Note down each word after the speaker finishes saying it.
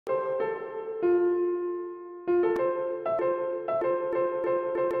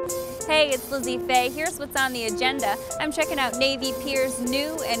Hey, it's Lizzie Faye. Here's what's on the agenda. I'm checking out Navy Pier's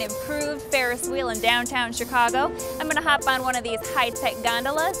new and improved Ferris wheel in downtown Chicago. I'm gonna hop on one of these high-tech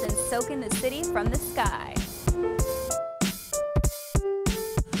gondolas and soak in the city from the sky.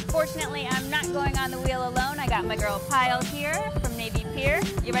 Fortunately, I'm not going on the wheel alone. I got my girl Payal here from Navy Pier.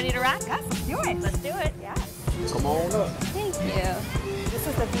 You ready to rock? Yes, let's do it. Let's do it. Yeah. Come on up. Thank you. This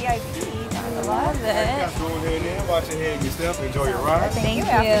is the VIP gondola. Love it. Guys, go ahead in, watch your head and your step, enjoy your ride. Thank you.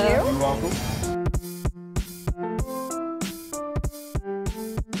 After you. You're welcome.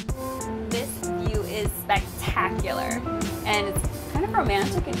 This view is spectacular, and it's kind of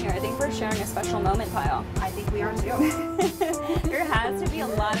romantic in here. I think we're sharing a special moment, Payal. I think we are too. There has to be a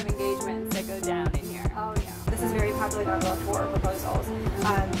lot of engagements that go down in here. Oh yeah. This is very popular gondola for proposals.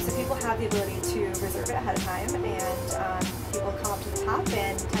 So people have the ability to reserve it ahead of time, and people come up to the top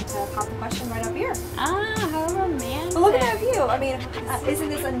and tend to pop the question right up here. Ah, how romantic. But look at that view. I mean, isn't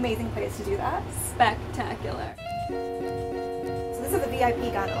this an amazing place to do that? Spectacular. So this is the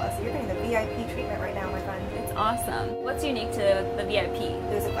VIP gondola. So you're getting the VIP treatment right now, my friend. It's awesome. What's unique to the VIP?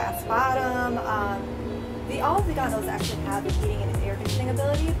 There's a glass bottom. All of the gondolas actually have the heating and air conditioning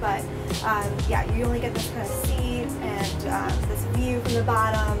ability, but yeah, you only get this kind of seat and this view from the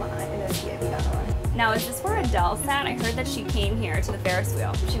bottom in this VIP gondola. Now, is this where Adele sat? I heard that she came here to the Ferris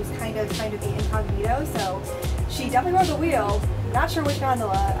wheel. She was kind of trying to be incognito, so she definitely rode the wheel. Not sure which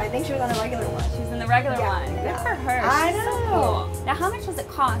gondola. I think she was on the regular one. She's in the regular one. Good Yeah. for her. I She's know. So cool. Now, how much does it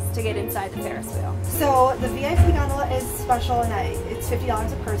cost to get inside the Ferris wheel? So the VIP gondola is special in that it's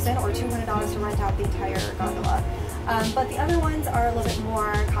 $50 a person or $200 to rent out the entire gondola. But the other ones are a little bit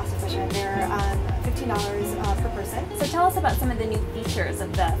more cost efficient. They're $15 per person. So tell us about some of the new features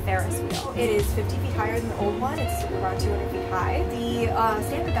of the Ferris wheel. It is 50 feet higher than the old one. It's around 200 feet high. The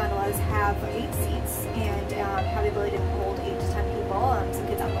standard gondolas have 8 seats and have the ability to hold 8 to 10 people, some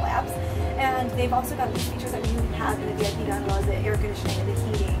kids on the laps. And they've also got these features that you have in the VIP gondolas, the air conditioning and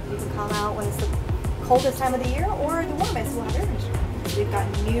the heating. You can come out when it's the coldest time of the year or the warmest, we'll have air conditioning. We've got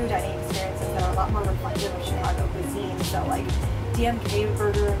new dining experiences that are a lot more reflective of Chicago cuisine. So like DMK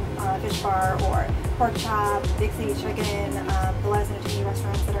burger, fish bar, or pork chop, Big City chicken, the Les Entertainment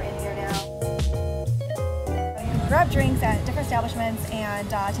restaurants that are in here now. You can grab drinks at different establishments and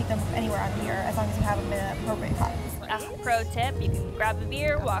take them anywhere on here as long as you have them in an appropriate class. Pro tip, you can grab a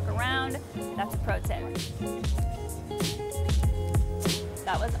beer, walk around. That's a pro tip.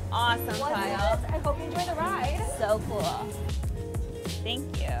 That was awesome, Payal. I hope you enjoy the ride. So cool.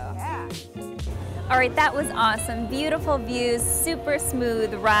 Thank you. Yeah. All right, that was awesome. Beautiful views, super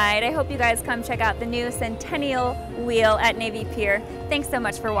smooth ride. I hope you guys come check out the new Centennial Wheel at Navy Pier. Thanks so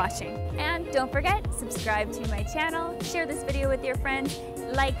much for watching. And don't forget, subscribe to my channel, share this video with your friends,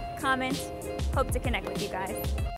 like, comment. Hope to connect with you guys.